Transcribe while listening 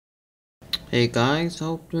Hey guys,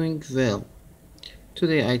 hope doing well.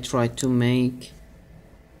 Today I tried to make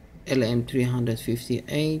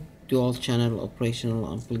Lm358 dual channel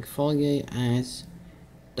operational amplifier as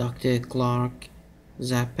Dr. Clark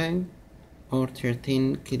Zaper or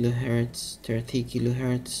 13 kHz 30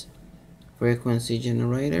 kHz frequency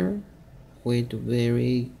generator with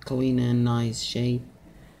very clean and nice shape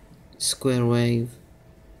square wave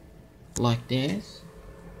like this.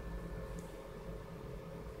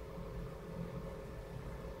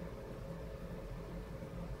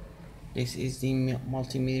 This is the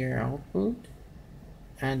multimeter output,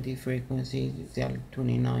 and the frequency is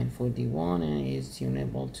L2941 and is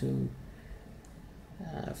tunable to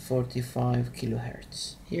 45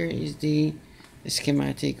 kilohertz. Here is the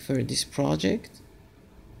schematic for this project.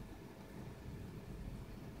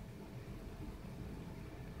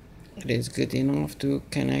 It is good enough to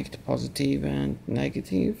connect positive and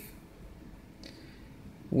negative.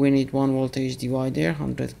 We need one voltage divider,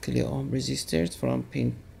 100 kilo ohm resistors from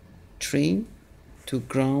pin 3 to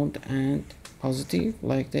ground and positive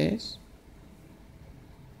like this.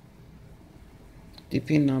 The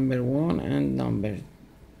pin number 1 and number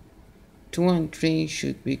 2 and 3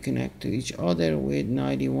 should be connected to each other with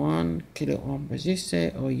 91 kilo ohm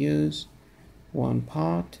resistor, or use one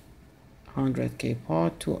pot 100k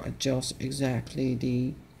pot to adjust exactly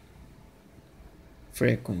the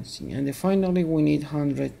frequency. And finally we need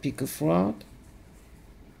 100 picofarad.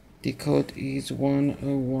 The code is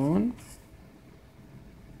 101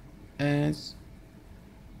 as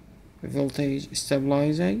voltage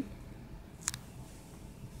stabilizer,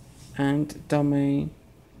 and domain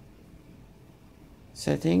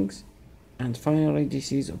settings. And finally,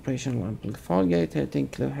 this is operational amplifier 13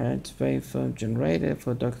 kHz waveform generator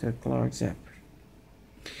for Dr. Clark Zaper.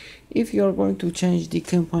 If you are going to change the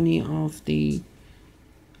company of the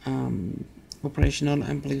operational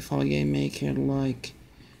amplifier maker, like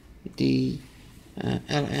the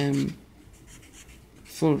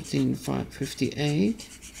Lm358,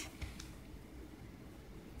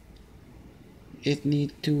 it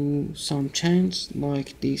need to some change,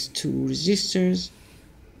 like these two resistors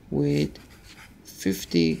with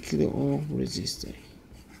 50 kilo ohm resistor.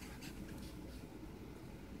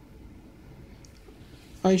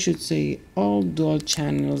 I should say all dual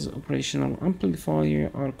channels operational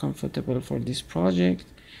amplifier are comfortable for this project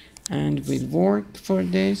and will work for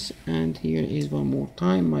this. And here is one more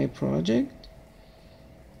time my project.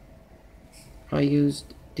 I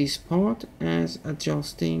used this part as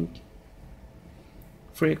adjusting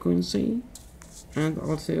frequency, and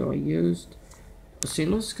also I used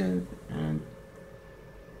oscilloscope and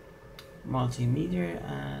multimeter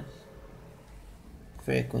as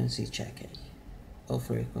frequency checker or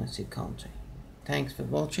frequency counter. Thanks for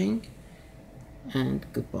watching and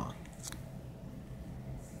goodbye.